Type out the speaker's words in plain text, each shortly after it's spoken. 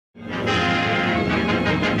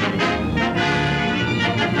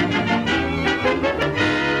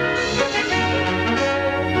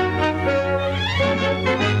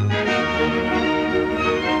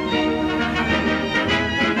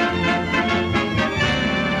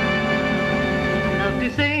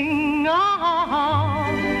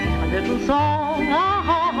little song,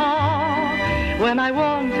 when I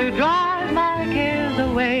want to drive my cares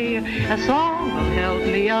away, a song will help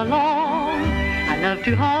me along. I love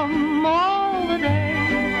to hum all the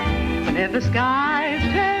day, whenever skies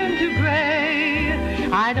turn to gray.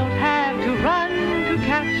 I don't have to run to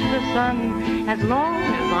catch the sun, as long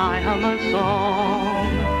as I hum a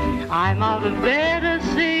song. I'm out of bed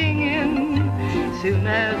a-singing, soon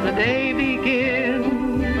as the day begins.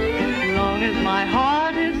 Long as my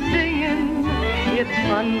heart is singing, it's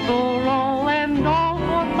fun for all and all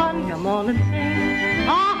for fun. Come on and sing,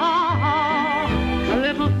 a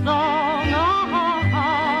little song,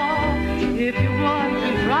 if you want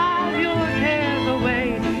to drive your cares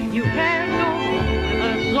away, you can go with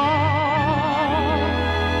a song.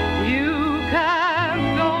 You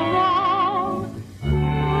can't go wrong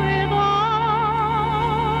with a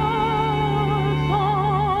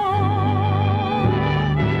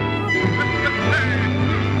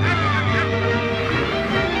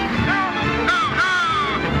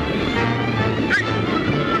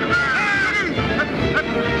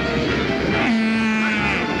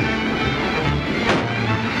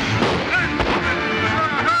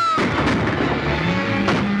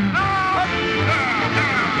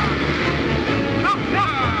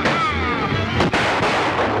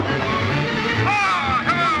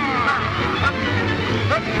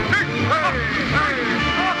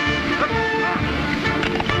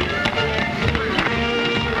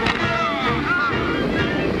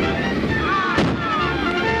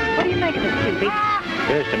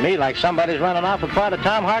Appears to me like somebody's running off with part of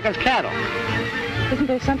Tom Harkins' cattle. Isn't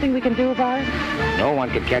there something we can do about it? No one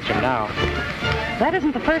can catch him now. That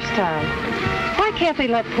isn't the first time. Why can't they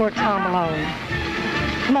let poor Tom alone?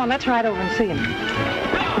 Come on, let's ride over and see him.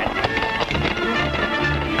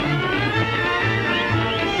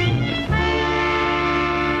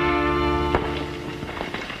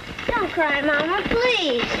 Don't cry, Mama,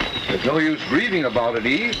 please. There's no use grieving about it,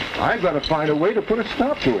 Eve. I've got to find a way to put a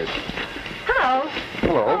stop to it. Hello.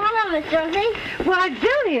 Hello. Oh, hello, Miss Dorothy. Why,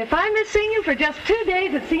 Billy, if I miss seeing you for just 2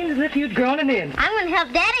 days, it seems as if you'd grown an inch. I'm going to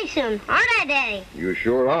help Daddy soon. Aren't I, Daddy? You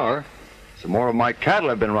sure are. Some more of my cattle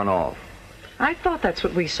have been run off. I thought that's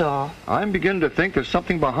what we saw. I'm beginning to think there's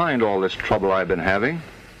something behind all this trouble I've been having.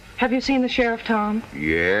 Have you seen the Sheriff, Tom?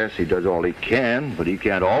 Yes, he does all he can, but he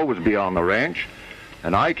can't always be on the ranch.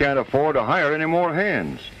 And I can't afford to hire any more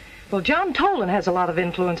hands. Well, John Tolen has a lot of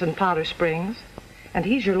influence in Powder Springs, and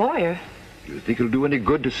he's your lawyer. Do you think it'll do any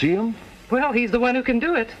good to see him? Well, he's the one who can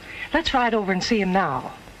do it. Let's ride over and see him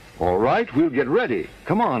now. All right, we'll get ready.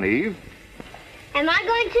 Come on, Eve. Am I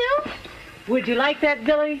going to? Would you like that,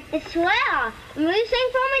 Billy? It's swell. Will you sing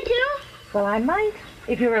for me, too? Well, I might,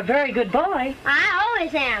 if you're a very good boy. I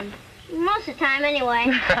always am. Most of the time,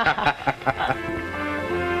 anyway.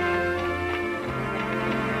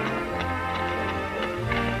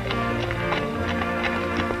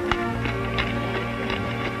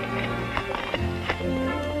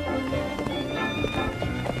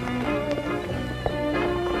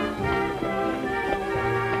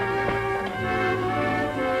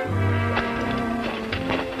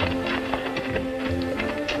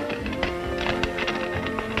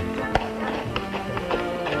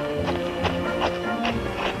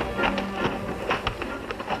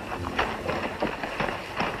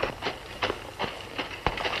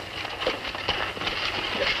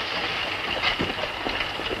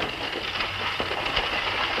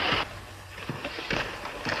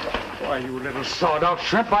 Why, you little sawed-off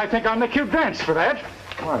shrimp, I think I'll make you dance for that.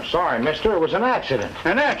 Oh, I'm sorry, mister. It was an accident.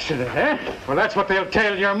 An accident, eh? Well, that's what they'll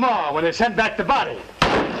tell your ma when they send back the body.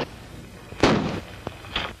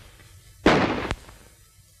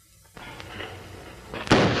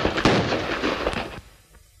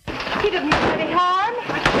 He didn't do any harm.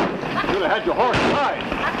 You'd have had your horse tied.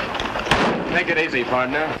 Take it easy,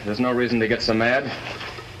 partner. There's no reason to get so mad.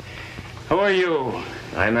 Who are you?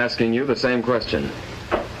 I'm asking you the same question.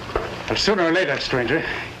 Well, sooner or later, stranger,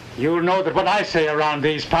 you'll know that what I say around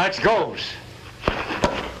these parts goes.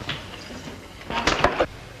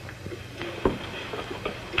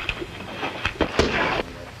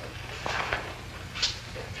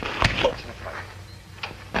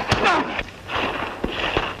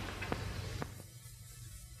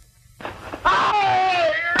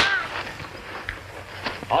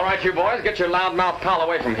 All right, you boys, get your loudmouth pal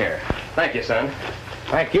away from here. Thank you, son.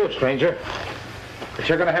 Thank you, stranger. But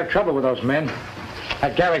you're going to have trouble with those men.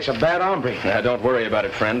 That Garrick's a bad hombre. Don't worry about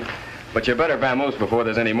it, friend. But you better vamoose before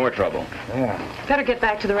there's any more trouble. Yeah. Better get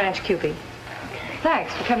back to the ranch, Cupid.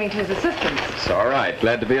 Thanks for coming to his assistance. It's all right.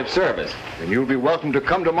 Glad to be of service. And you'll be welcome to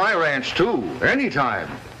come to my ranch, too, anytime.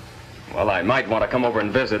 Well, I might want to come over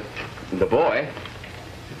and visit the boy.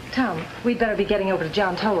 Tom, we'd better be getting over to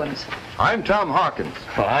John Tolen's. I'm Tom Harkins.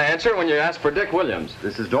 Well, I answer when you ask for Dick Williams.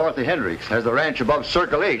 This is Dorothy Hendricks. Has the ranch above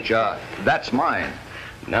Circle H. That's mine.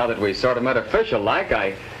 Now that we sort of met official-like,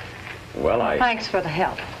 Thanks for the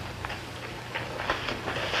help.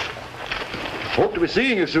 Hope to be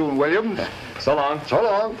seeing you soon, Williams. So long. So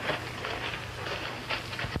long.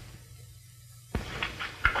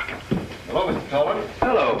 Hello, Mr. Tolen.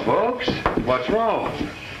 Hello, folks. What's wrong?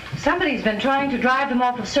 Somebody's been trying to drive them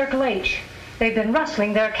off of Circle H. They've been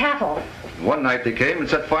rustling their cattle. One night they came and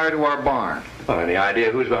set fire to our barn. Well, any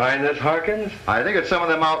idea who's behind this, Harkins? I think it's some of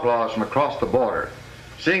them outlaws from across the border.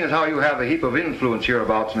 Seeing as how you have a heap of influence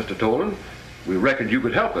hereabouts, Mr. Tolen, we reckoned you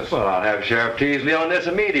could help us. Well, I'll have Sheriff Teasley on this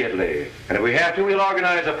immediately. And if we have to, we'll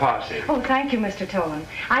organize a posse. Oh, thank you, Mr. Tolen.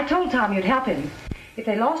 I told Tom you'd help him. If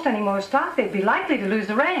they lost any more stock, they'd be likely to lose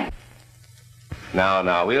the ranch.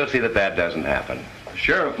 Now, we'll see that that doesn't happen. The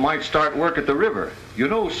sheriff might start work at the river. You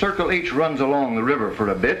know Circle H runs along the river for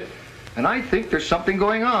a bit, and I think there's something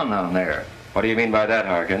going on down there. What do you mean by that,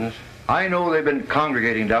 Harkins? I know they've been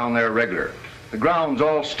congregating down there regular. The ground's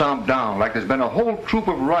all stomped down like there's been a whole troop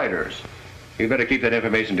of riders. You better keep that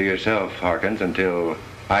information to yourself, Harkins, until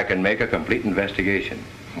I can make a complete investigation.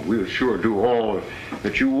 We'll sure do all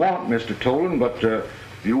that you want, Mr. Tolen, but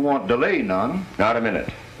you won't delay none. Not a minute.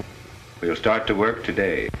 We'll start to work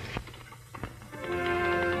today.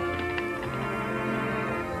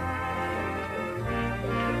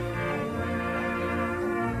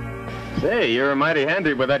 Say, you're mighty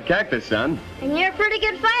handy with that cactus, son. And you're a pretty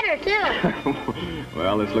good fighter, too.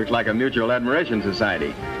 Well, this looks like a mutual admiration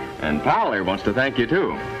society. And Pal here wants to thank you,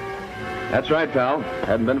 too. That's right, pal.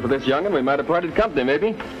 Hadn't been for this young'un, we might have parted company,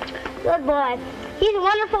 maybe. Good boy. He's a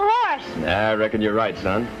wonderful horse. I reckon you're right,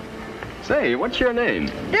 son. Say, what's your name?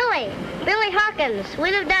 Billy. Billy Harkins.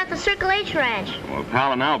 We live down at the Circle H Ranch. Well,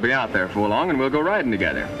 Pal and I'll be out there for long, and we'll go riding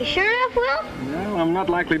together. You sure enough, Will? Well, I'm not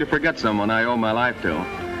likely to forget someone I owe my life to.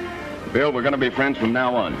 Bill, we're going to be friends from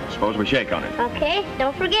now on. Suppose we shake on it. Okay,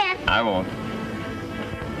 don't forget. I won't.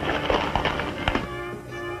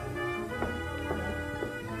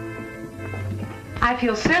 I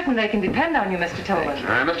feel certain they can depend on you, Mr. Tolen.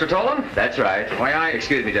 Mr. Tolen? That's right.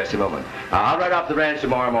 Excuse me just a moment. I'll ride off the ranch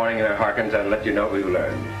tomorrow morning, Harkins, and let you know what we've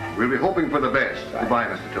learned. We'll be hoping for the best. Right. Goodbye,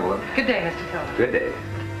 Mr. Tolen. Good day, Mr. Tolen. Good day.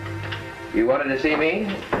 You wanted to see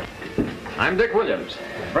me? I'm Dick Williams.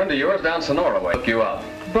 A friend of yours down Sonora way. Look you up.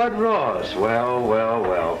 Bud Ross.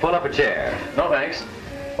 Well. Pull up a chair. No, thanks.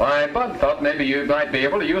 Why, Bud thought maybe you might be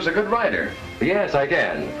able to use a good rider. Yes, I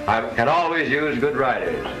can. I can always use good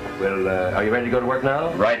riders. Well, are you ready to go to work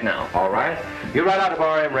now? Right now. All right. You ride out to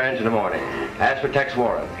RM Ranch in the morning. Ask for Tex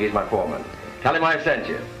Warren. He's my foreman. Tell him I sent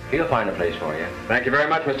you. He'll find a place for you. Thank you very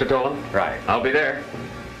much, Mr. Tolen. Right. I'll be there.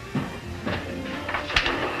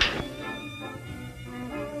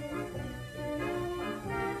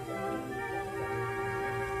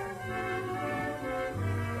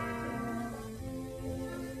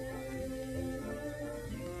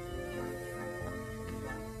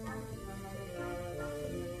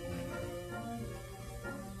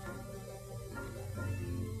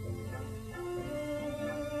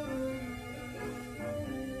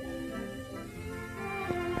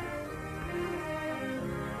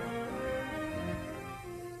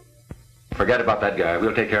 Forget about that guy.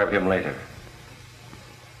 We'll take care of him later.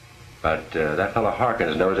 But that fellow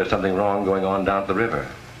Harkins knows there's something wrong going on down at the river.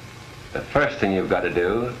 The first thing you've got to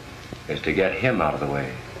do is to get him out of the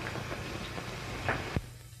way.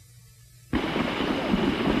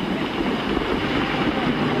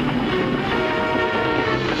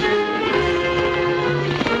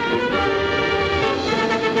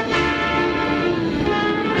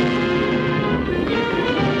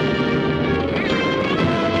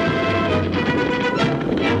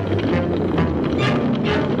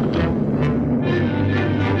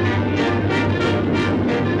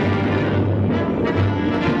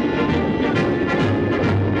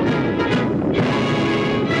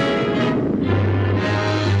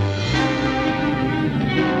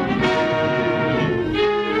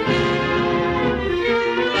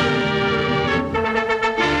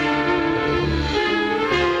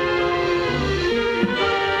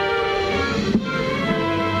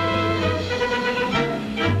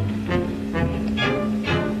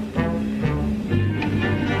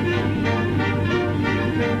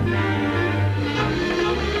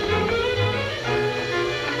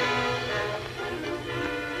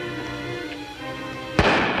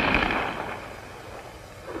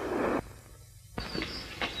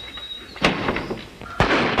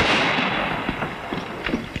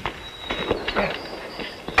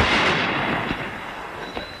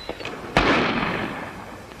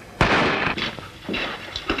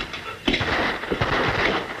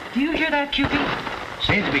 shooting?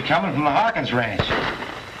 Seems to be coming from the Harkins ranch.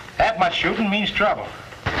 That much shooting means trouble.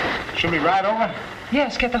 Should we ride over?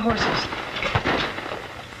 Yes, get the horses.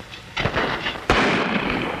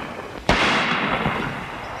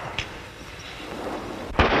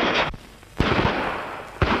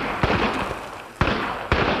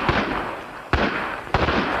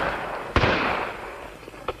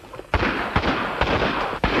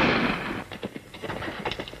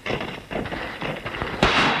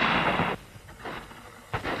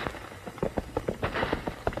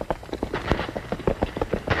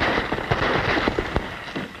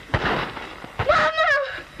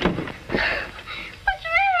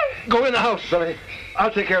 Go in the house, Billy.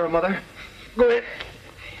 I'll take care of Mother. Go in.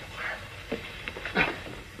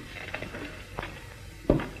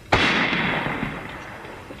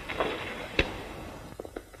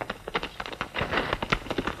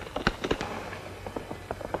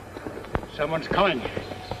 Someone's coming.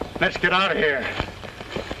 Let's get out of here.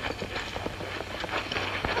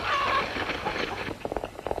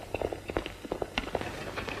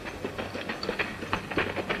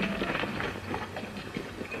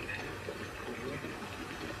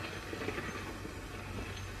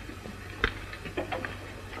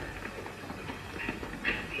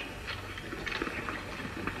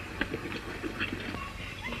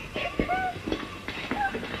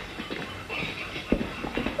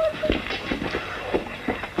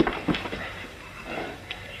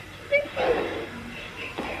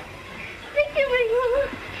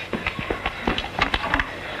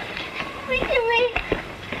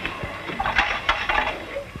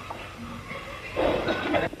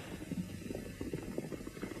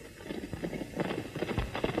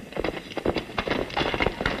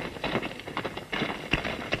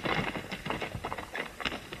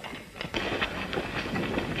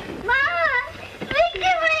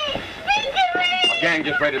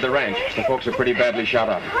 Just raided the ranch. The folks are pretty badly shot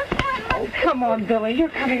up. Oh, come on, Billy. You're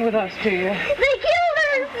coming with us, dear. They killed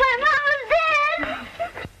her! My mama's dead!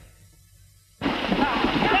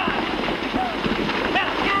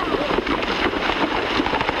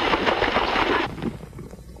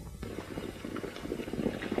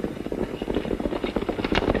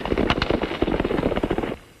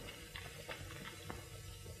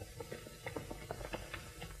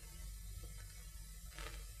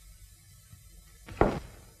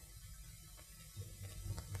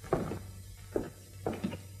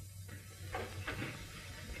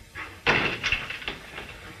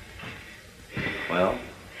 Well,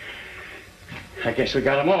 I guess we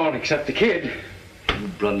got them all except the kid. You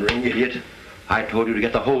blundering idiot. I told you to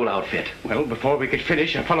get the whole outfit. Well, before we could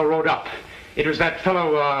finish, a fellow rode up. It was that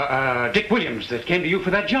fellow, Dick Williams, that came to you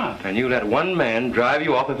for that job. And you let one man drive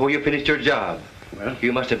you off before you finished your job. Well,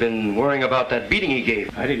 you must have been worrying about that beating he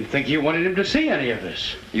gave. I didn't think you wanted him to see any of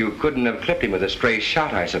this. You couldn't have clipped him with a stray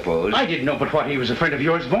shot, I suppose. I didn't know but what he was a friend of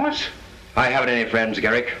yours, boss. I haven't any friends,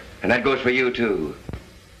 Garrick. And that goes for you, too.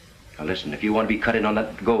 Now listen, if you want to be cut in on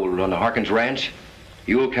that gold on the Harkins ranch,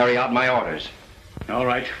 you'll carry out my orders. All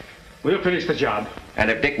right. We'll finish the job. And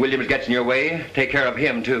if Dick Williams gets in your way, take care of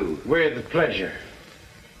him, too. With pleasure.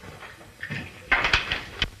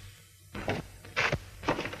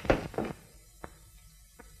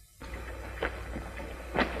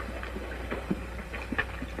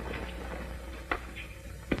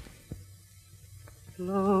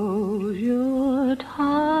 Close your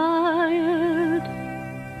tired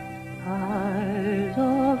eyes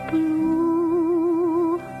of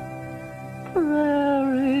blue,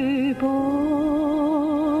 prairie boy.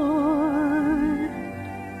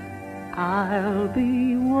 I'll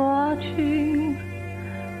be watching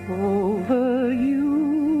over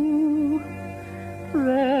you,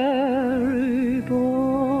 prairie boy.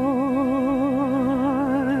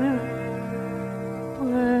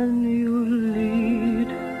 When you lead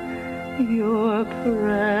your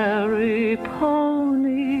prairie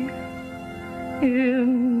pony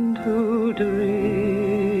into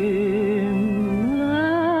dreamland,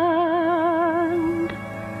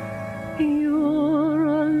 you're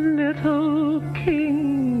a little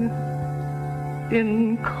king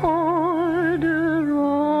in corduroy.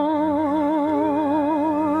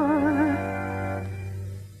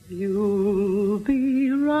 You'll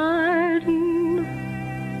be riding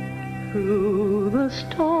through the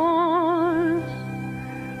stars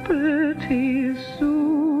pretty soon,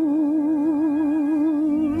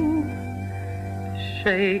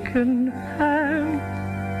 shaking hands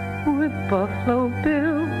with Buffalo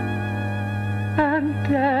Bill and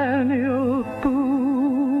Daniel Boone.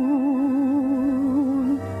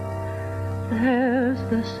 There's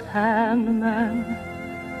the Sandman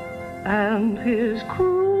and his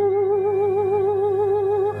crew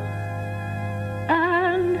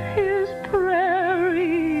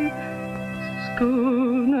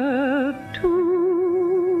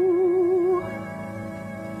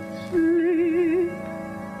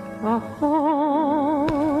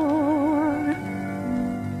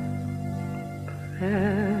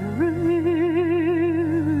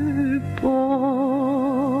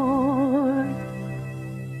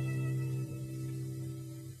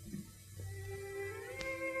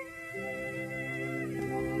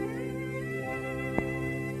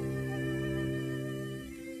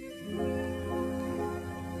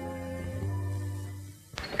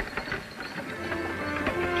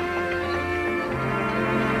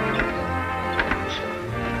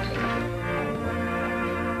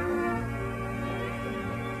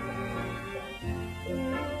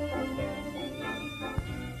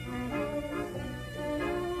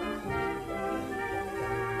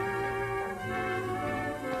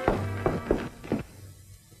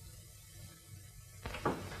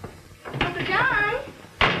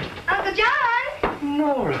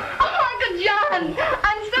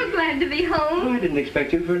to be home. Oh, I didn't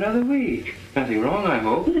expect you for another week. Nothing wrong, I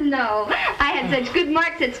hope. No, I had such good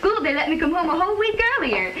marks at school, they let me come home a whole week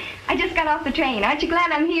earlier. I just got off the train. Aren't you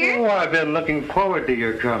glad I'm here? Oh, I've been looking forward to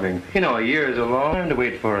your coming. You know, a year is a long time to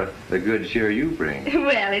wait for the good cheer you bring.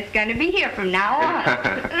 Well, it's going to be here from now on.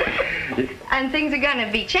 And things are going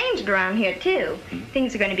to be changed around here, too.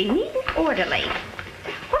 Things are going to be neat and orderly.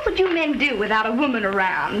 What would you men do without a woman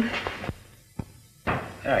around?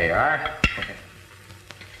 There you are.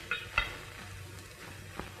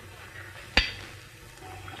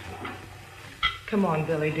 Come on,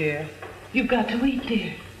 Billy, dear. You've got to eat,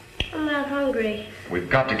 dear. I'm not hungry. We've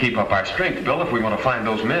got to keep up our strength, Bill, if we want to find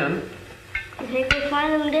those men. You think we'll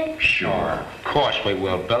find them, Dick? Sure. Of course we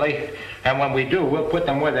will, Billy. And when we do, we'll put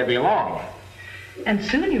them where they belong. And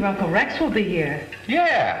soon your Uncle Rex will be here.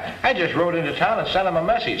 Yeah. I just rode into town and sent him a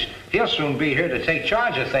message. He'll soon be here to take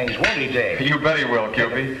charge of things, won't he, Dave? You bet he will,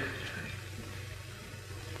 Cupid.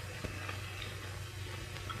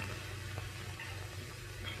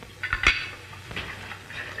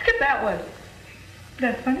 Look at that one.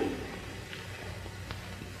 That funny?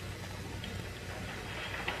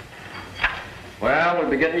 Well, we'll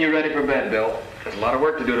be getting you ready for bed, Bill. There's a lot of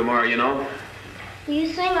work to do tomorrow, you know. Will you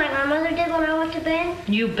sing like my mother did when I went to bed?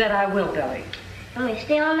 You bet I will, Billy. Want me to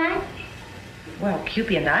stay all night? Well,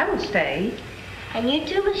 Cupid and I will stay. And you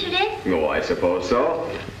too, Mr. Dick? Oh, I suppose so.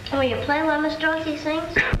 And will you play while Miss Dorothy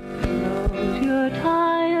sings? Close your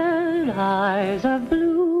tired eyes of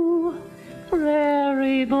blue,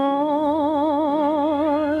 prairie boy.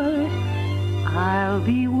 I'll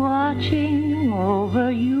be watching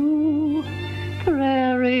over you,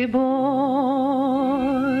 prairie boy.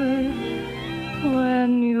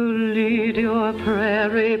 When you lead your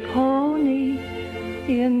prairie pony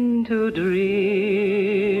into dreamland,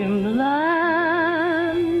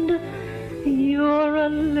 you're a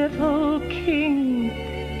little king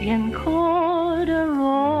in corduroy.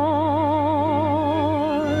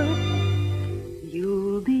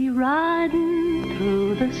 You'll be riding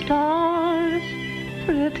through the stars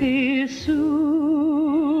pretty soon,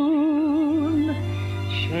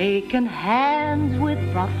 shaking hands with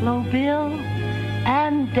Buffalo Bill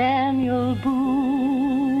and Daniel Boone.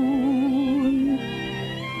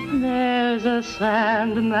 There's a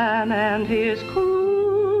Sandman and his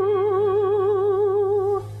crew,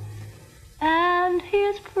 and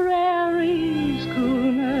his prairie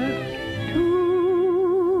schooner,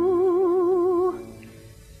 too.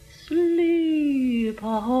 Sleep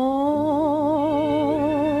ahoy,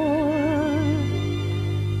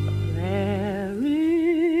 prairie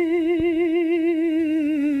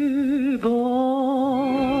boy.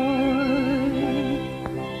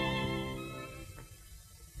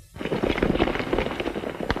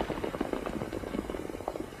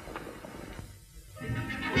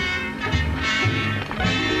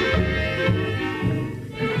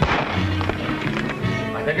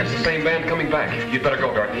 I think it's the same band coming back. You'd better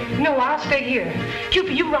go, Dorothy. No, I'll stay here.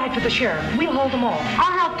 Cupid, you ride for the sheriff. We'll hold them off.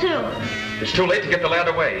 I'll help too. It's too late to get the lad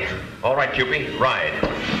away. All right, Cupid, ride.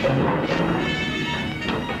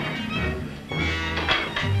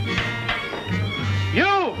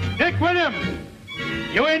 You, Dick Williams.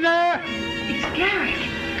 You in there? It's Garrick.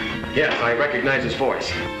 Yes, I recognize his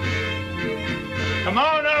voice. Come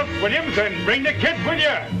on up, Williams, and bring the kid with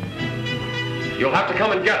you. You'll have to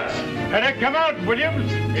come and get us. Better come out,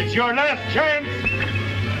 Williams. It's your last chance.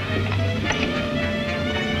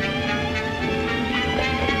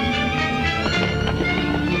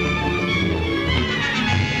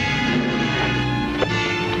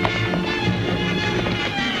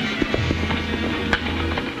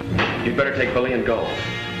 You'd better take Billy and go.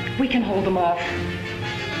 We can hold them off.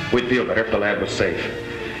 We'd feel better if the lad was safe.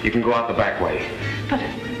 You can go out the back way. But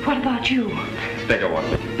what about you? They don't want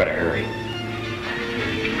me. Better hurry.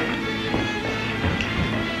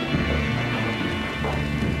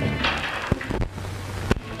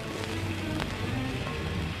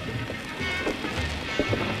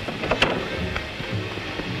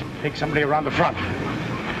 Take somebody around the front.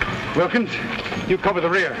 Wilkins, you cover the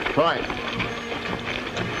rear. Fine.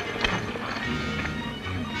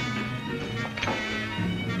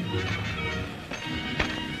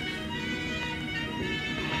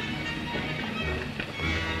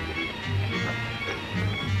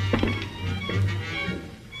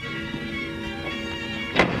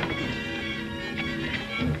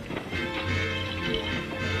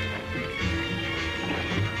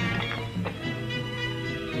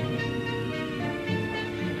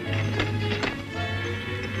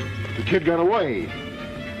 Kid got away.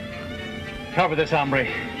 Cover this hombre.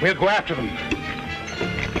 We'll go after them.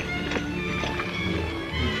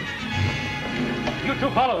 You two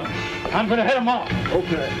follow them. I'm going to head them off.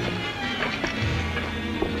 Okay.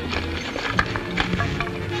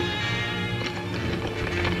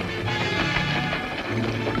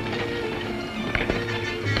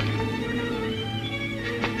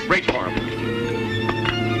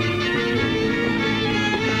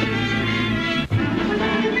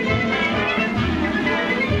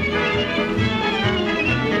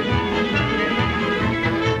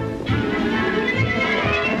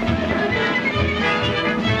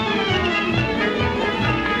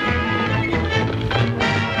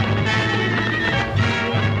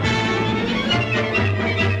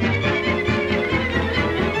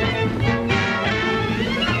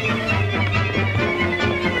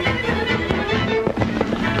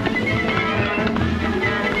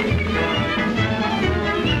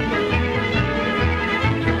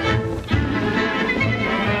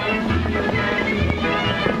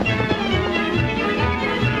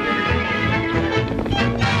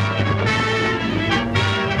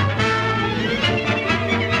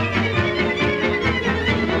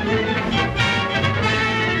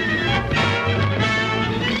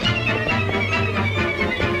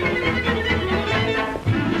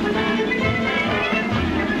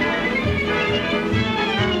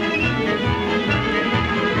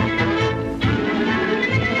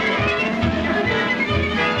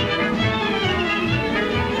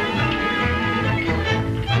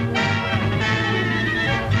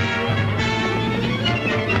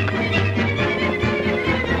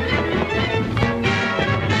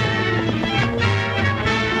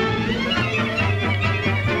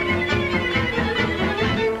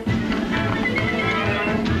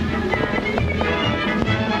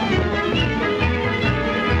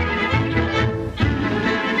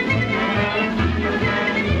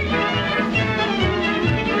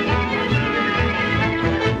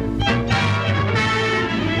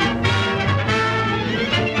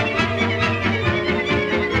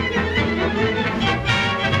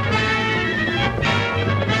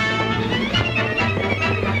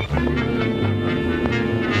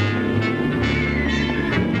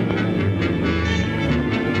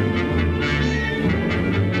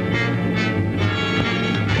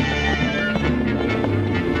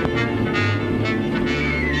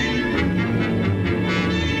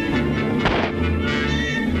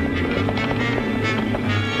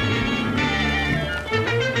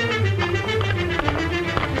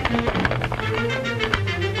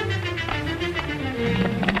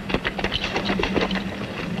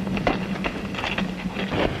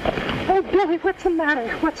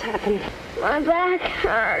 matter? What's happened? My back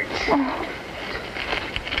hurts. Oh.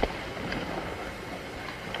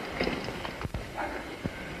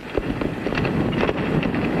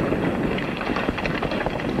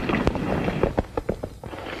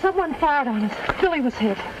 Someone fired on us. Billy was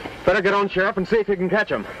hit. Better get on, Sheriff, and see if you can catch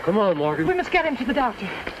him. Come on, Morgan. We must get him to the doctor.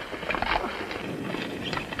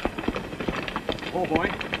 Oh,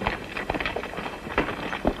 boy.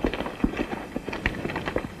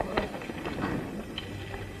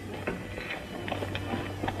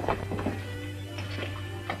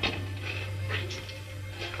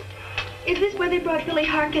 Is this where they brought Billy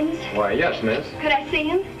Harkins? Why, yes, miss. Could I see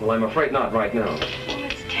him? Well, I'm afraid not right now. Oh,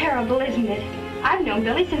 it's terrible, isn't it? I've known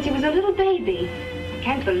Billy since he was a little baby. I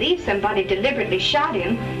can't believe somebody deliberately shot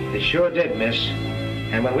him. They sure did, miss.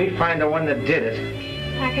 And when we find the one that did it...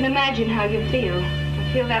 I can imagine how you feel. I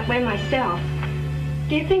feel that way myself.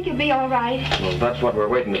 Do you think you'll be all right? Well, that's what we're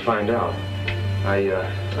waiting to find out.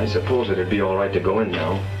 I suppose it'd be all right to go in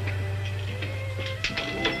now.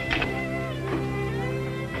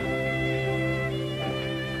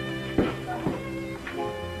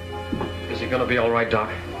 Is he gonna be all right, Doc?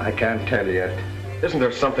 I can't tell yet. Isn't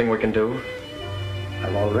there something we can do?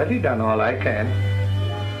 I've already done all I can.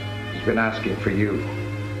 He's been asking for you.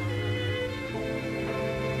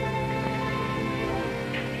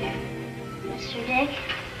 Mr. Dick,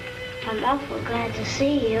 I'm awful glad to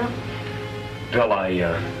see you. Bill,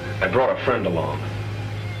 I brought a friend along.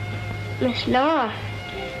 Miss Nora,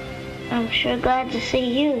 I'm sure glad to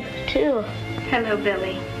see you, too. Hello,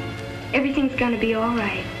 Billy. Everything's gonna be all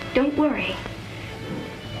right. Don't worry.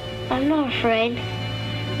 I'm not afraid,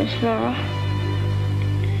 Miss Nora.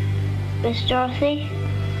 Miss Dorothy,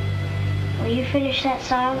 will you finish that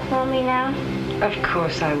song for me now? Of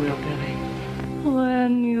course I will, Billy.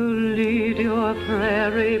 When you lead your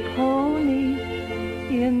prairie pony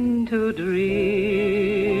into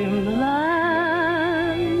dreamland,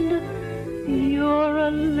 you're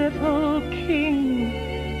a little king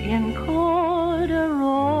in corduroy.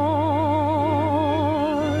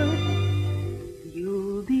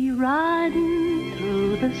 You'll be riding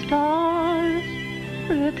through the stars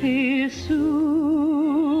pretty soon,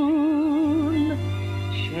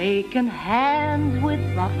 shaking hands with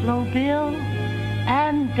Buffalo Bill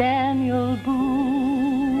and Daniel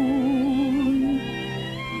Boone.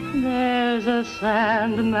 There's a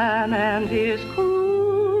Sandman and his crew,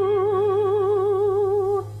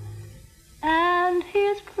 and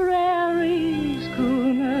his prairie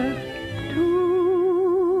schooners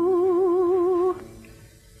too.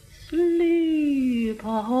 Sleep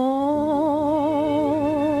ahoy,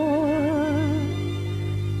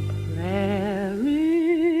 prairie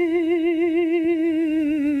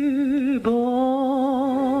boy.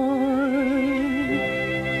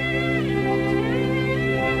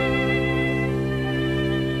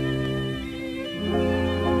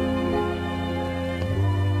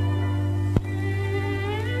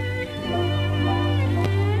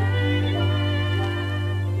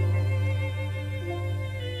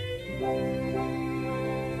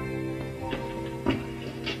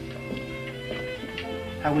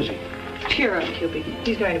 How is he? Cheer up, Cupid.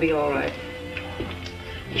 He's going to be all right.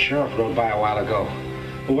 The sheriff rode by a while ago.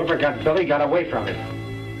 Whoever got Billy got away from him.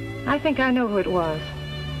 I think I know who it was,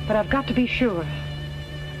 but I've got to be sure.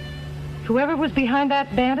 Whoever was behind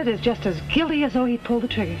that bandit is just as guilty as though he pulled the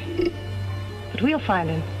trigger. But we'll find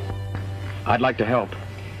him. I'd like to help.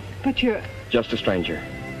 But you're... Just a stranger.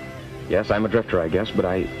 Yes, I'm a drifter, I guess, but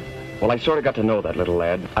I sort of got to know that little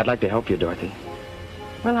lad. I'd like to help you, Dorothy.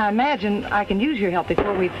 Well, I imagine I can use your help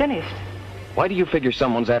before we've finished. Why do you figure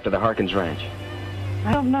someone's after the Harkins ranch?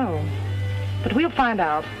 I don't know. But we'll find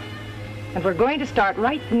out. And we're going to start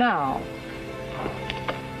right now.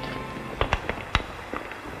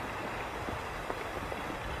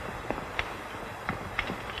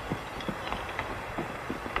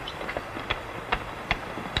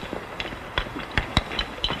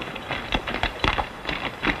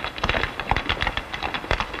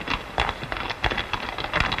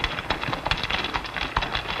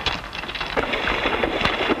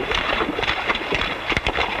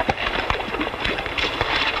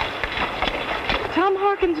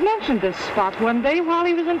 Harkins mentioned this spot one day while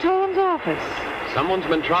he was in Tolen's office. Someone's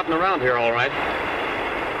been trotting around here, all right.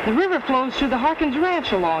 The river flows through the Harkins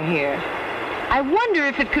ranch along here. I wonder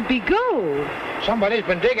if it could be gold. Somebody's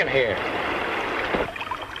been digging here.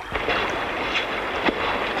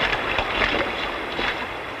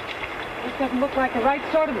 This doesn't look like the right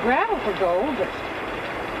sort of gravel for gold, but...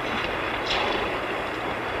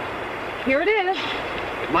 Here it is.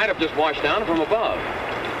 It might have just washed down from above.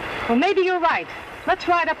 Well, maybe you're right. Let's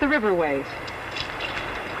ride up the river ways.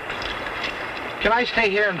 Can I stay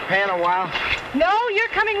here and pan a while? No, you're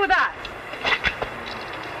coming with us.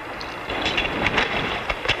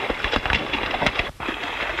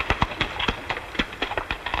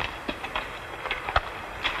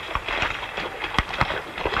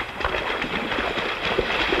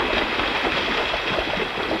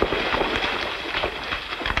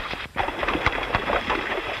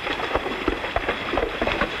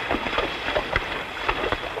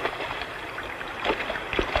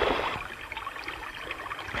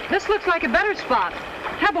 This looks like a better spot.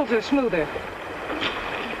 Pebbles are smoother.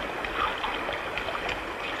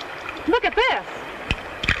 Look at this.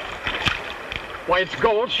 Why, it's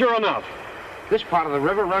gold, sure enough. This part of the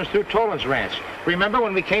river runs through Tolen's ranch. Remember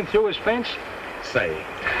when we came through his fence? Say,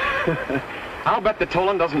 I'll bet that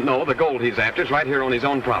Tolen doesn't know the gold he's after is right here on his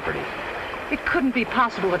own property. It couldn't be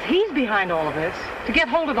possible if he's behind all of this to get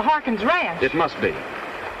hold of the Harkins ranch. It must be.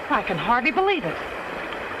 I can hardly believe it.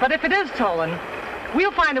 But if it is Tolen,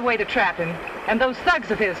 we'll find a way to trap him, and those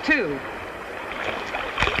thugs of his, too.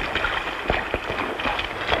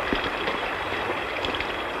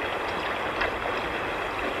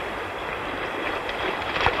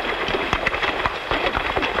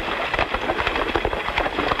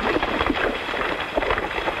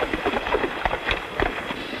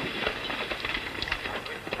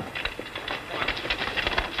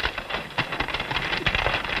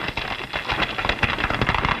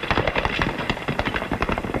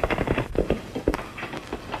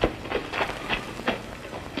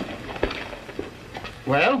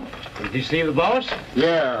 Well, did you see the boss?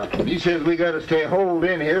 Yeah, he says we gotta stay holed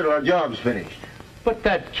in here till our job's finished. But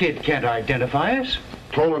that kid can't identify us.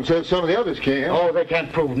 Tolen says some of the others can. Oh, they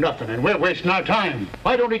can't prove nothing, and we're wasting our time.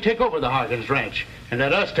 Why don't he take over the Harkins ranch and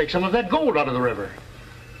let us take some of that gold out of the river?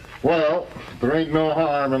 Well, there ain't no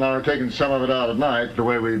harm in our taking some of it out at night, the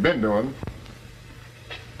way we've been doing.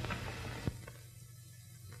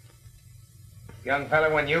 Young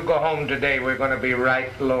fella, when you go home today, we're going to be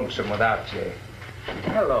right lonesome without you.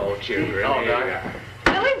 Hello, children. Oh, Doc.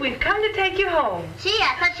 Billy, we've come to take you home. Gee,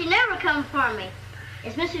 I thought you'd never come for me.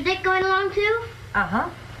 Is Mr. Dick going along too? Uh-huh.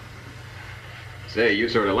 Say, you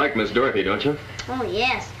sort of like Miss Dorothy, don't you? Oh,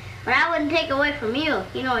 yes. But I wouldn't take away from you.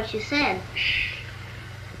 You know what you said.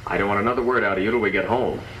 I don't want another word out of you till we get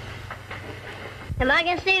home. Am I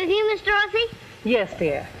going to stay with you, Miss Dorothy? Yes,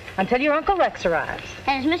 dear. Until your Uncle Rex arrives.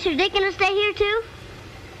 And is Mr. Dick going to stay here too?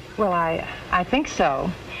 Well, I think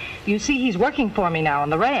so. You see, he's working for me now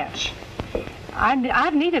on the ranch.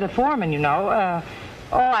 I've needed a foreman, you know.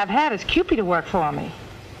 All I've had is Cupid to work for me.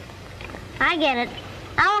 I get it.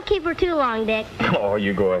 I won't keep her too long, Dick. Oh,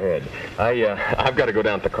 you go ahead. I've got to go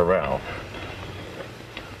down to the corral.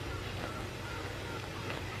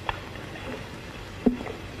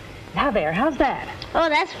 Now there, how's that? Oh,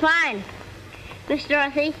 that's fine. Miss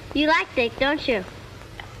Dorothy, you like Dick, don't you?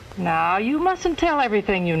 Now, you mustn't tell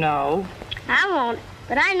everything you know. I won't,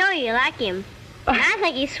 but I know you like him. And I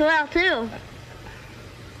think he's swell, too.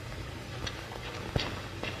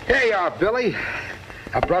 Here you are, Billy.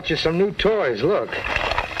 I brought you some new toys. Look.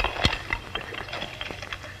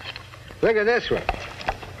 Look at this one.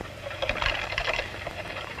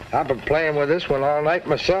 I've been playing with this one all night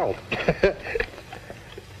myself.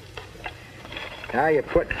 Now you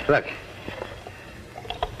put... Look.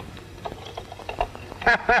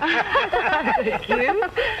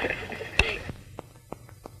 Cute.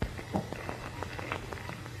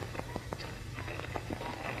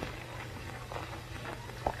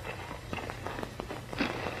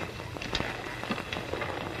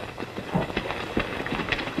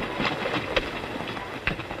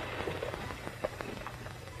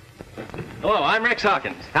 Hello, I'm Rex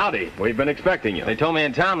Harkins. Howdy. We've been expecting you. They told me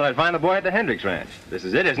in town that I'd find the boy at the Hendricks Ranch. This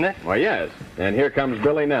is it, isn't it? Why, yes. And here comes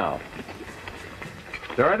Billy now.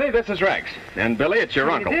 Dorothy, this is Rex. And Billy, it's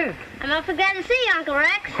your uncle. You do. I'm awfully glad to see you, Uncle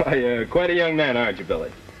Rex. Why, quite a young man, aren't you,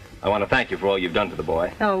 Billy? I want to thank you for all you've done for the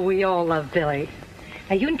boy. Oh, we all love Billy.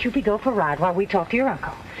 Now, you and Cupid go for a ride while we talk to your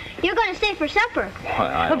uncle. You're going to stay for supper. Why,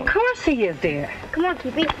 I Of don't... course he is, dear. Come on,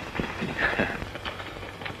 Cupid.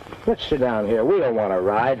 Let's sit down here. We don't want to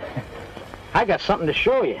ride. I got something to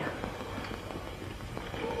show you.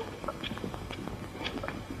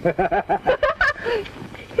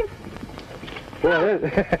 Well,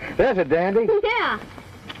 there's a dandy. Yeah.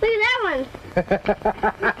 Look at that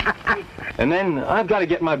one. And then I've got to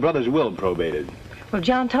get my brother's will probated. Well,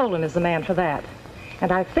 John Tolen is the man for that.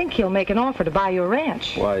 And I think he'll make an offer to buy your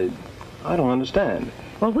ranch. Why, I don't understand.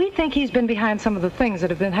 Well, we think he's been behind some of the things that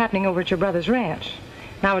have been happening over at your brother's ranch.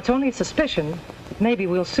 Now, it's only a suspicion, but maybe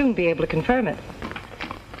we'll soon be able to confirm it.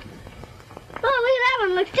 Oh, look at that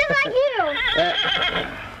one. Looks just like you.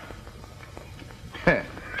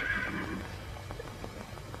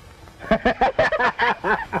 No,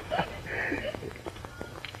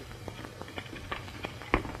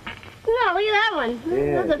 look at that one.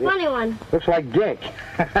 Yeah, That's a funny one. Looks like Dick.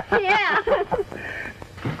 Yeah.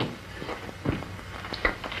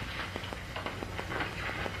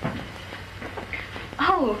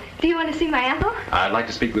 Oh, do you want to see my uncle? I'd like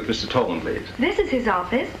to speak with Mr. Tolen, please. This is his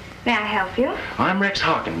office. May I help you? I'm Rex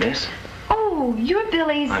Harkins, miss. Oh, you're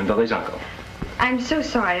Billy's... I'm Billy's uncle. I'm so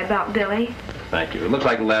sorry about Billy. Thank you. It looks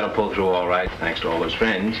like the lad will pull through all right, thanks to all his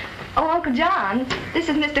friends. Oh, Uncle John, this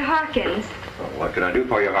is Mr. Harkins. Well, what can I do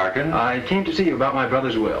for you, Harkins? I came to see you about my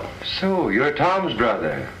brother's will. So, you're Tom's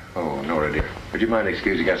brother. Oh, Nora, dear. Would you mind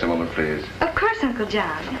excusing us a moment, please? Of course, Uncle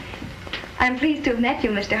John. I'm pleased to have met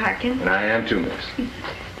you, Mr. Harkins. And I am too, miss.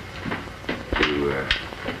 You,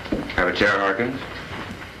 have a chair, Harkins?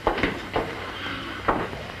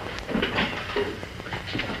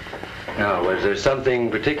 Now, was there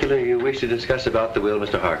something particular you wish to discuss about the will,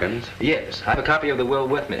 Mr. Harkins? Yes, I have a copy of the will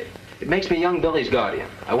with me. It makes me young Billy's guardian.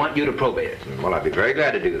 I want you to probate it. Well, I'd be very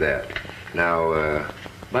glad to do that. Now,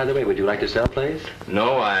 by the way, would you like to sell, please?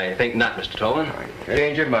 No, I think not, Mr. Tolen.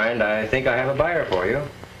 Change your mind. I think I have a buyer for you.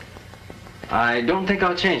 I don't think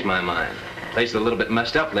I'll change my mind. The place is a little bit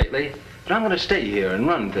messed up lately, but I'm going to stay here and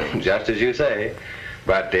run things. Just as you say.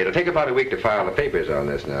 But it'll take about a week to file the papers on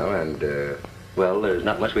this now, and, well, there's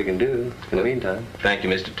not much we can do in the meantime. Thank you,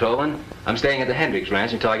 Mr. Tolen. I'm staying at the Hendricks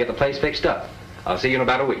Ranch until I get the place fixed up. I'll see you in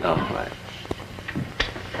about a week. All right.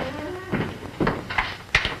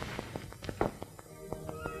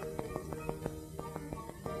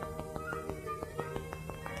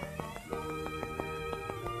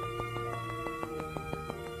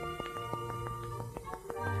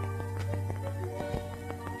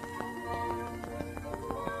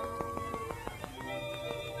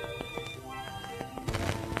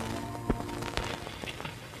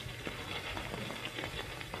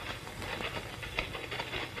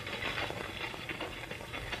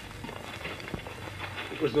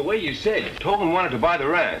 It was the way you said. Tolen wanted to buy the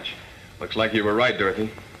ranch. Looks like you were right,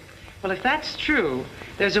 Dorothy. Well, if that's true,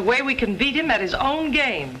 there's a way we can beat him at his own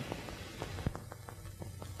game.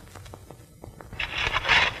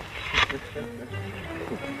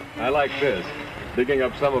 I like this. Digging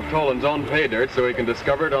up some of Tolen's own pay dirt so he can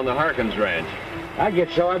discover it on the Harkins ranch. I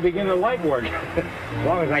get so I begin to like work. As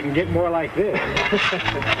long as I can get more like this.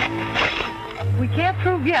 We can't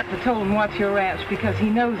prove yet that Tolen wants your ranch because he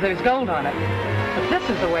knows there's gold on it. But this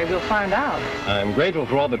is the way we'll find out. I'm grateful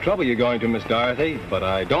for all the trouble you're going to, Miss Dorothy, but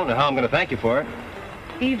I don't know how I'm going to thank you for it.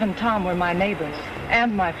 Eve and Tom were my neighbors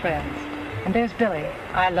and my friends. And there's Billy.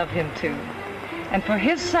 I love him too. And for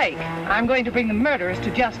his sake, I'm going to bring the murderers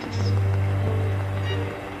to justice.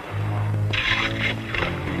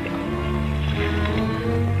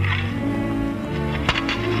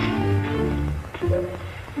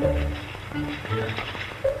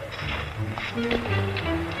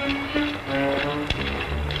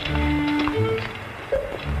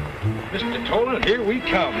 Mr. Tolen, here we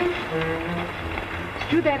come.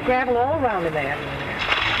 Strew that gravel all around in there.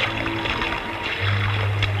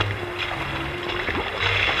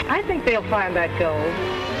 I think they'll find that gold.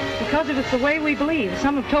 Because if it's the way we believe,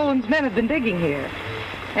 some of Tolen's men have been digging here.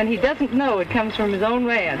 And he doesn't know it comes from his own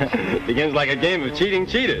ranch. Begins like a game of cheating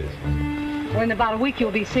cheaters. Well, in about a week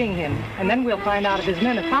you'll be seeing him. And then we'll find out if his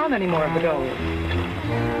men have found any more of the gold.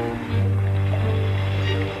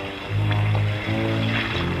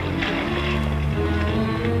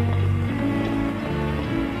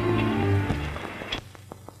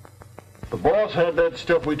 The boss had that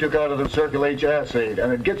stuff we took out of the Circle H acid,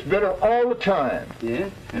 and it gets better all the time. Yeah?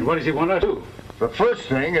 And what does he want to do? The first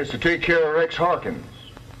thing is to take care of Rex Harkins.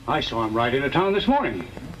 I saw him ride into town this morning.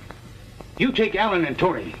 You take Alan and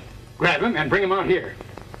Tony, grab him and bring him out here.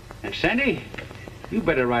 And Sandy, you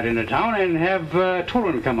better ride into town and have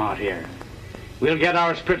Tolen come out here. We'll get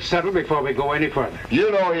our split settled before we go any further. You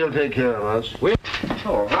know he'll take care of us.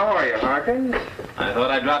 Oh, how are you, Harkins? I thought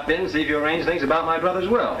I'd drop in and see if you arranged things about my brother's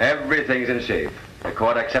will. Everything's in shape. The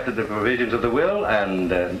court accepted the provisions of the will,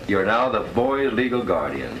 and you're now the boy's legal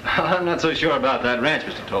guardian. I'm not so sure about that ranch,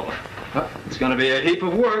 Mr. Tolen. It's going to be a heap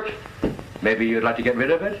of work. Maybe you'd like to get rid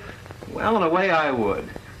of it? Well, in a way, I would.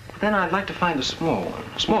 But then I'd like to find a small one.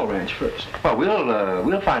 A small ranch first. Well,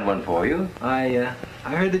 we'll find one for you. I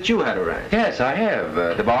heard that you had a ranch. Yes, I have.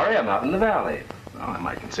 The Barrium out in the valley. Well, I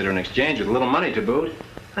might consider an exchange with a little money to boot.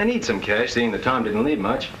 I need some cash, seeing that Tom didn't leave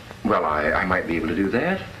much. Well, I might be able to do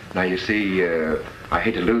that. Now, you see, I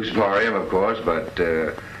hate to lose Barrium, of course, but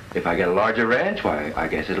if I get a larger ranch, why, I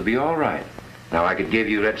guess it'll be all right. Now, I could give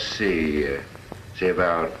you, let's see, say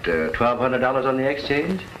about $1,200 on the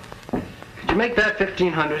exchange. Could you make that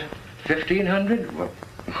 $1,500? $1,500? Well,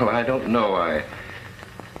 Well, I don't know.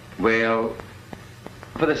 Well,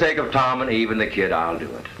 for the sake of Tom and Eve and the kid, I'll do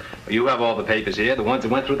it. You have all the papers here, the ones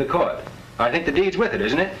that went through the court. I think the deed's with it,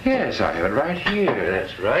 isn't it? Yes, I have it right here.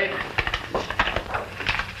 That's right.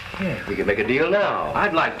 Yeah, we can make a deal now.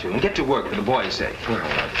 I'd like to, and get to work for the boy's sake. Well,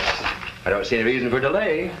 I don't see any reason for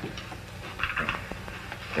delay.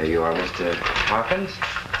 There you are, Mr. Harkins.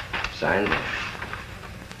 Sign there.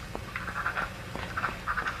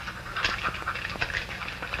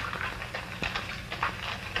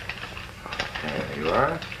 There you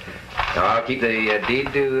are. Now, I'll keep the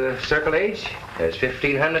deed to Circle H as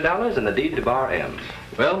 $1,500 and the deed to Bar M.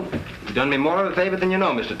 Well, you've done me more of a favor than you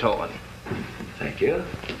know, Mr. Tolen. Thank you.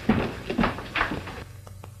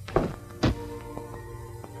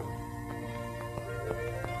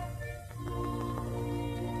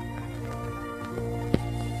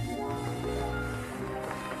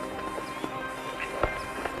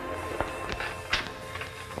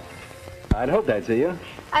 I'd hoped I'd see you.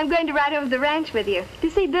 I'm going to ride over the ranch with you to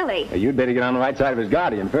see Billy. You'd better get on the right side of his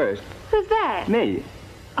guardian first. Who's that? Me.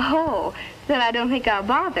 Oh, then I don't think I'll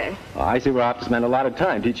bother. Oh, I see we'll have to spend a lot of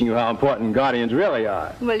time teaching you how important guardians really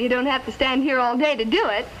are. Well, you don't have to stand here all day to do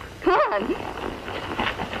it. Come on.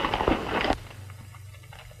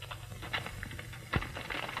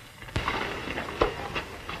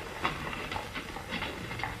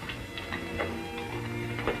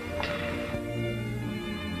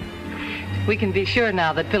 We can be sure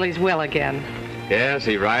now that Billy's well again. Yes,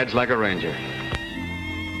 he rides like a ranger.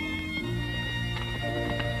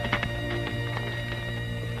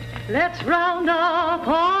 Let's round up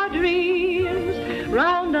our dreams,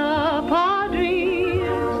 round up our dreams,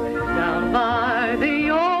 down by the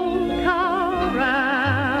old corral.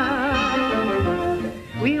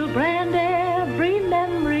 We'll brand every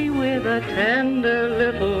memory with a tender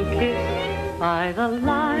little kiss by the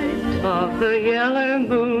light of the yellow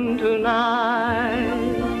moon tonight.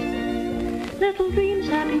 Little dreams,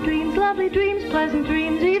 happy dreams, lovely dreams, pleasant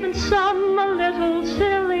dreams, even some a little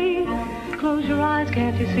silly. Close your eyes,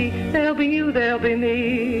 can't you see? There'll be you, there'll be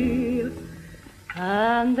me.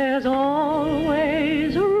 And there's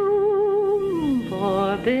always room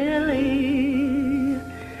for Billy.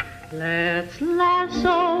 Let's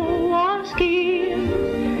lasso our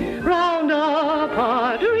schemes, round up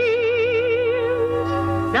our dreams,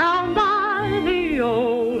 down by the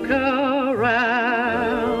old corral.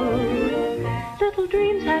 Little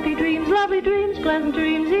dreams, happy dreams, lovely dreams, pleasant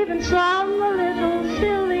dreams, even some a little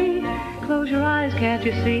silly. Close your eyes, can't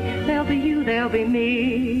you see? There'll be you, there'll be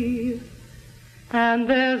me. And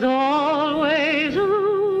there's always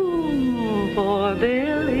room for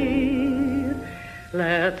Billy.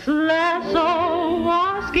 Let's lasso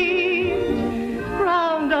our schemes,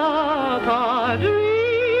 round up our dreams,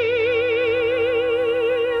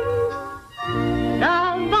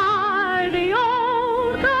 down by the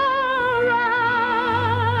old corral.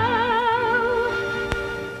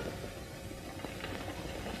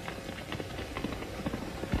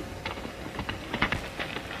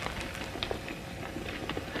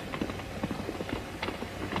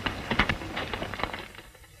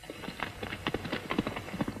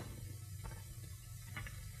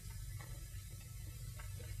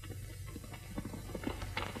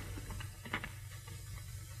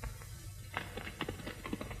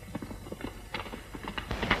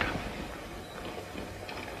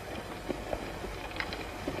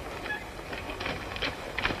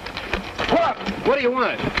 What do you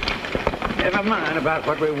want? Never mind about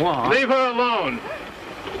what we want. Leave her alone.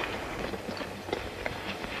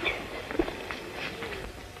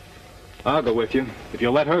 I'll go with you, if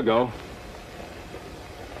you'll let her go.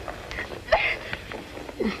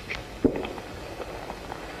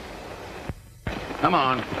 Come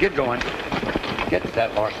on, get going. Get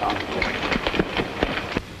that horse on.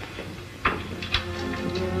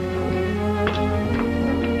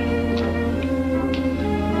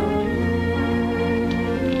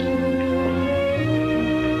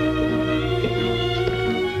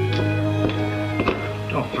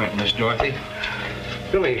 Miss Dorothy.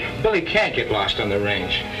 Billy can't get lost on the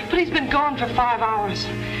range. But he's been gone for 5 hours.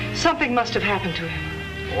 Something must have happened to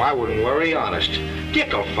him. Oh, I wouldn't worry, honest.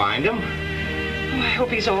 Dick will find him. Oh, I hope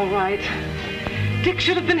he's all right. Dick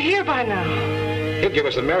should have been here by now. He'll give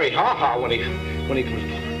us the merry ha-ha when he comes.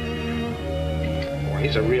 Boy,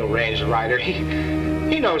 he's a real range rider.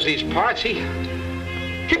 He knows these parts.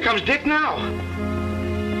 Here comes Dick now.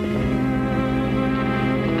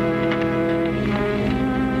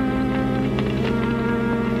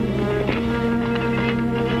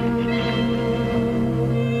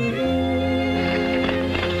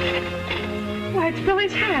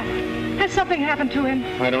 has something happened to him?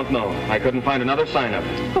 I don't know. I couldn't find another sign of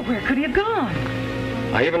it. But where could he have gone?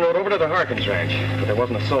 I even rode over to the Harkins ranch, but there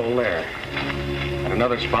wasn't a soul there. At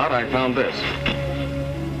another spot, I found this.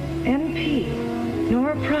 N.P.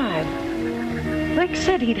 Nora Pride. Rex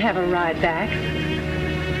said he'd have a ride back.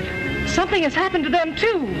 Something has happened to them,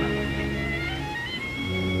 too.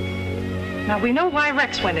 Now, we know why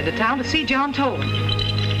Rex went into town to see John Tolen.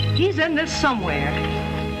 He's in this somewhere.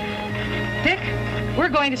 Dick, we're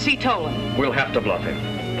going to see Tolen. We'll have to bluff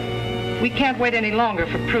him. We can't wait any longer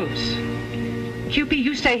for proofs. Cupie,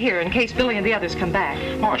 you stay here in case Billy and the others come back.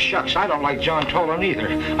 Oh, shucks, I don't like John Tolen either.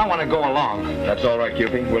 I want to go along. That's all right,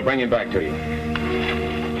 Cupie. We'll bring him back to you.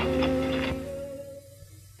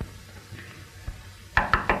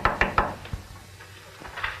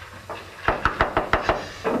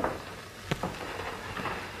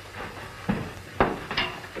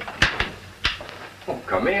 Oh,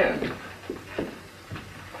 come in.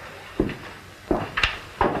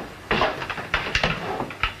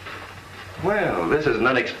 Well, this is an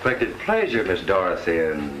unexpected pleasure, Miss Dorothy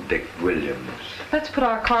and Dick Williams. Let's put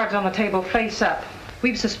our cards on the table face up.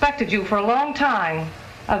 We've suspected you for a long time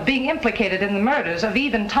of being implicated in the murders of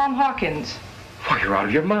Eve and Tom Harkins. Why, you're out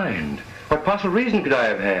of your mind. What possible reason could I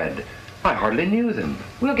have had? I hardly knew them.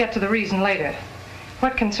 We'll get to the reason later.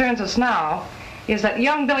 What concerns us now is that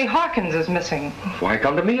young Billy Harkins is missing. Why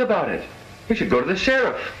come to me about it? You should go to the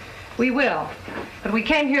sheriff. We will. But we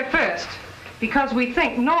came here first because we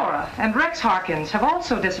think Nora and Rex Harkins have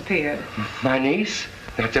also disappeared. My niece?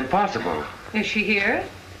 That's impossible. Is she here?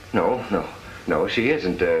 No, she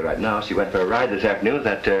isn't right now. She went for a ride this afternoon with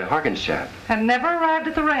that Harkins chap. And never arrived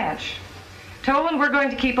at the ranch. Tolen, we're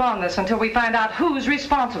going to keep on this until we find out who's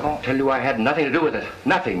responsible. Tell you I had nothing to do with it.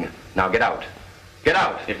 Nothing. Now get out. Get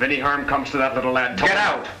out. If any harm comes to that little lad, Get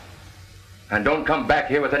out. And don't come back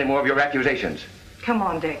here with any more of your accusations. Come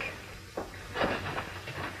on, Dick.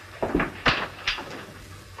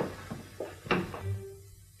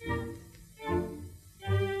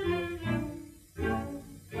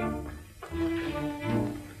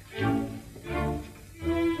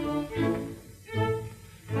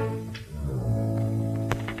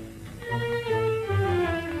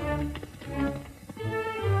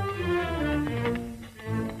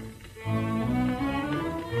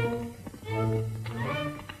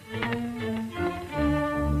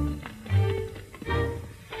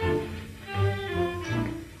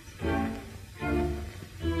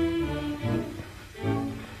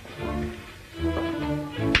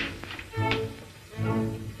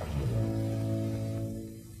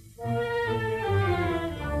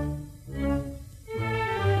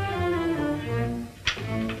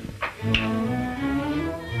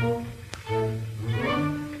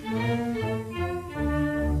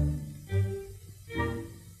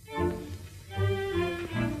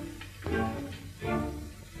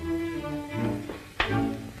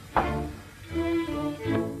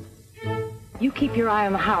 You keep your eye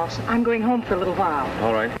on the house. I'm going home for a little while.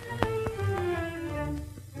 All right.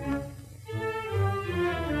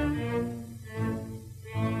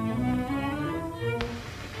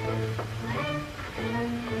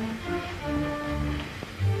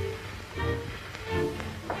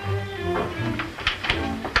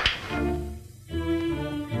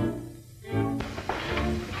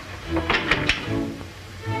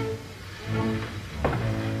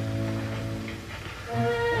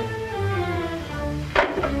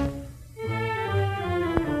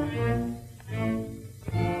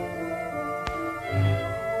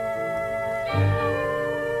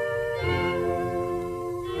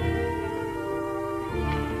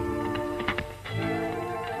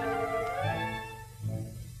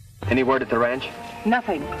 Any word at the ranch?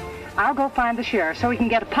 Nothing. I'll go find the sheriff so we can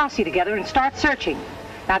get a posse together and start searching.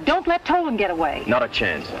 Now, don't let Tolen get away. Not a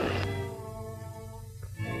chance.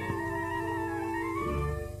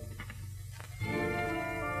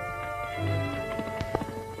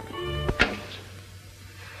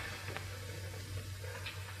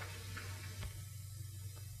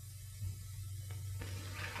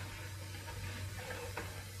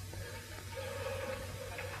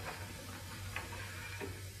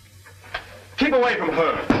 Keep away from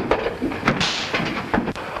her.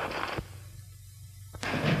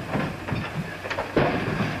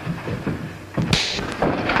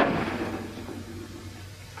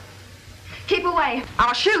 Keep away.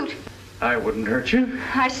 I'll shoot. I wouldn't hurt you.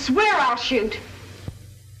 I swear I'll shoot.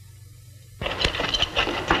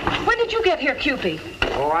 When did you get here, Cupie?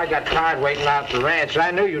 Oh, I got tired waiting out at the ranch.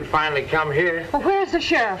 I knew you'd finally come here. Well, where's the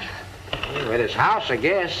sheriff? At his house, I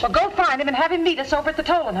guess. Well, go find him and have him meet us over at the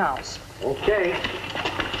Tolen house. Okay.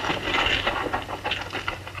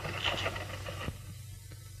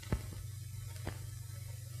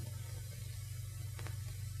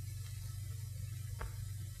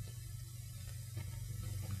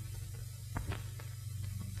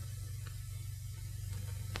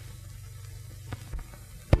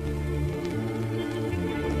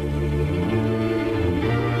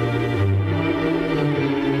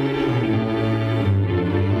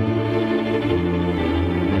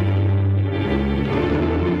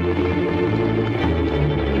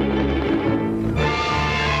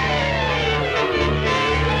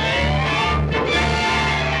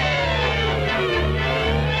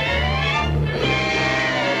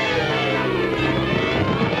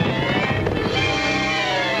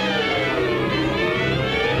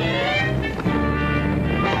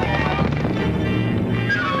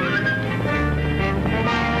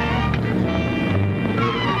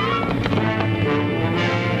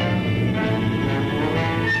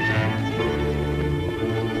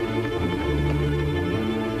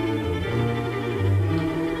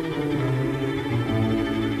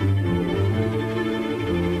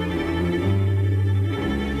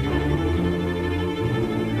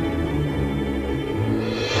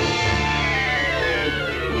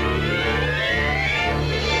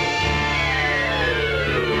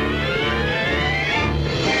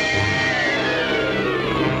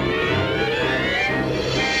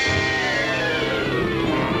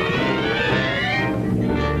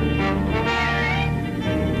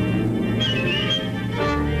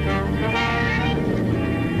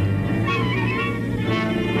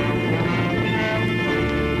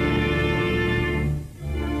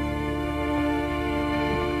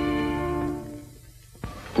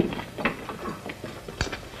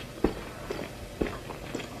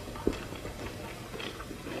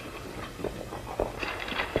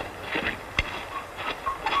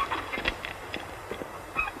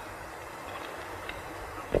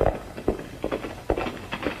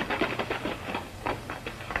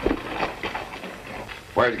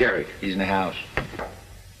 Where's Garrick? He's in the house.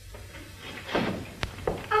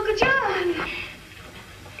 Uncle John.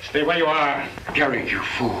 Stay where you are. Garrick, you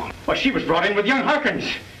fool. Well, she was brought in with young Harkins,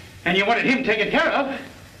 and you wanted him taken care of.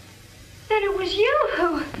 Then it was you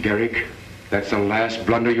who... Garrick, that's the last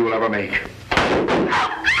blunder you will ever make.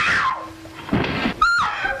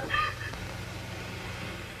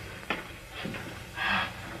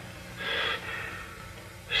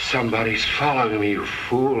 Somebody's following me, you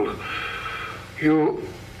fool. You...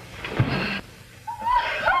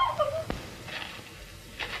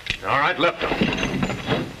 All right, lift him.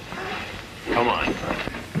 Come on.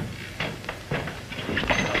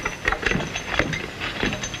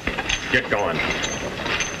 Get going.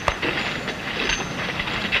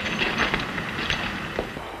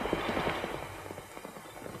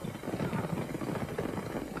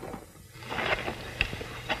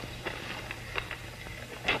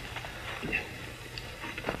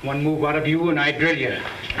 One move out of you and I drill you.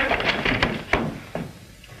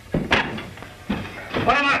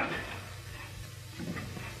 Put him up!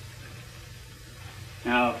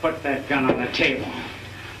 Now put that gun on the table.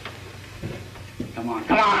 Come on,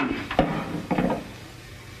 come on!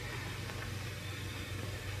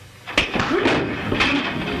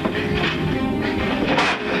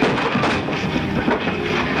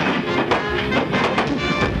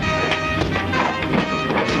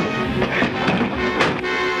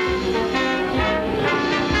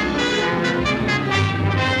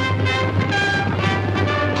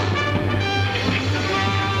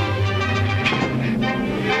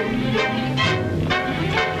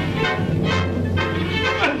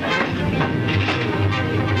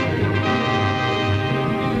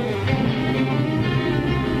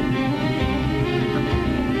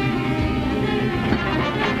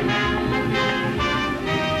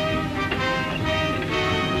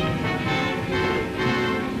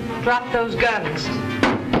 Drop those guns.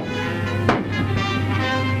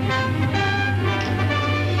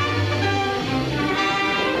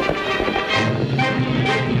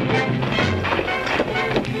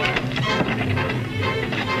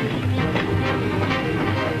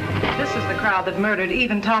 This is the crowd that murdered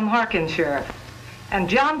even Tom Harkins, Sheriff. And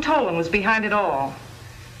John Tolen was behind it all.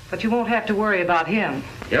 But you won't have to worry about him.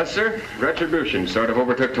 Yes, sir. Retribution sort of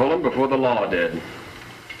overtook Tolen before the law did.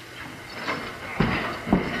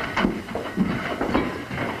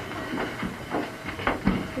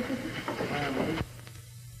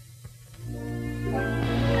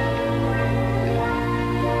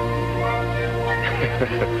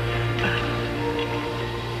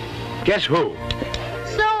 Guess who?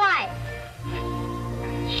 Snow White.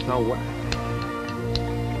 Snow White.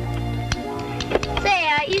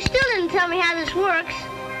 Say, you still didn't tell me how this works.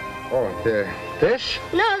 Oh, this?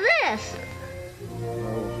 No, this.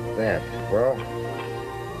 Oh, that. Well,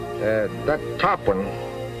 that top one,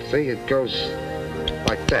 see, it goes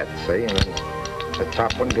like that, see? And then the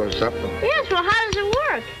top one goes up. And, Yes, well, how does it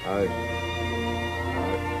work?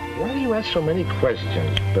 why do you ask so many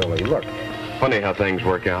questions, Billy? Look. Funny how things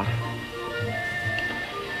work out.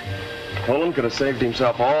 Tolen could have saved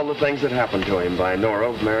himself all the things that happened to him by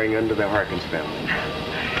Nora marrying into the Harkins family.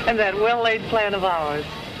 And that well-laid plan of ours.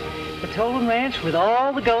 The Tolen Ranch with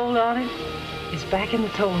all the gold on it is back in the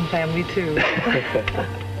Tolen family, too.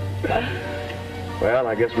 Well,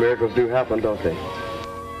 I guess miracles do happen, don't they?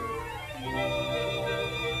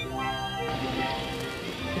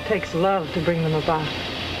 It takes love to bring them about.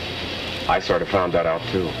 I sort of found that out,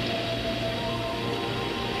 too.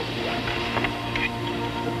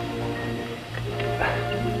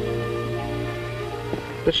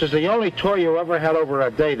 This is the only toy you ever had over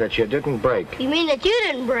a day that you didn't break. You mean that you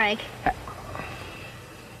didn't break?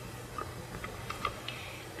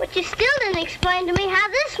 But you still didn't explain to me how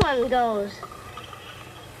this one goes.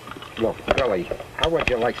 Look, Billy, how would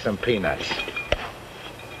you like some peanuts?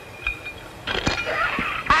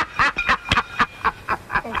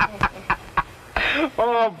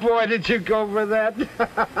 Oh, boy, did you go for that? You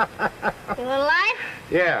want life?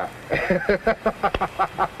 Yeah.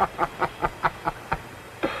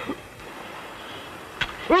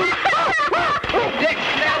 Dick,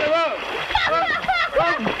 down the road!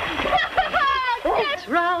 Let's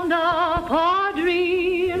round up our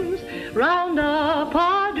dreams, round up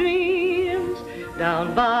our dreams,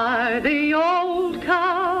 down by the old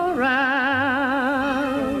corral.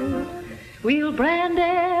 We'll brand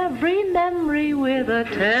every memory with a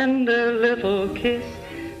tender little kiss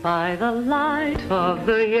by the light of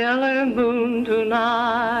the yellow moon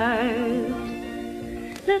tonight.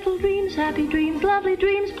 Little dreams, happy dreams, lovely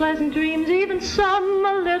dreams, pleasant dreams, even some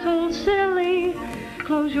a little silly.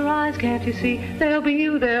 Close your eyes, can't you see? There'll be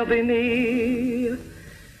you, there'll be me.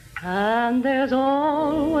 And there's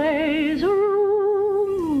always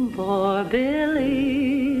room for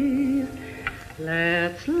Billy.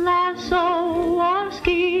 Let's lasso our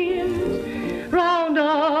schemes round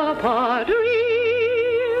a partridge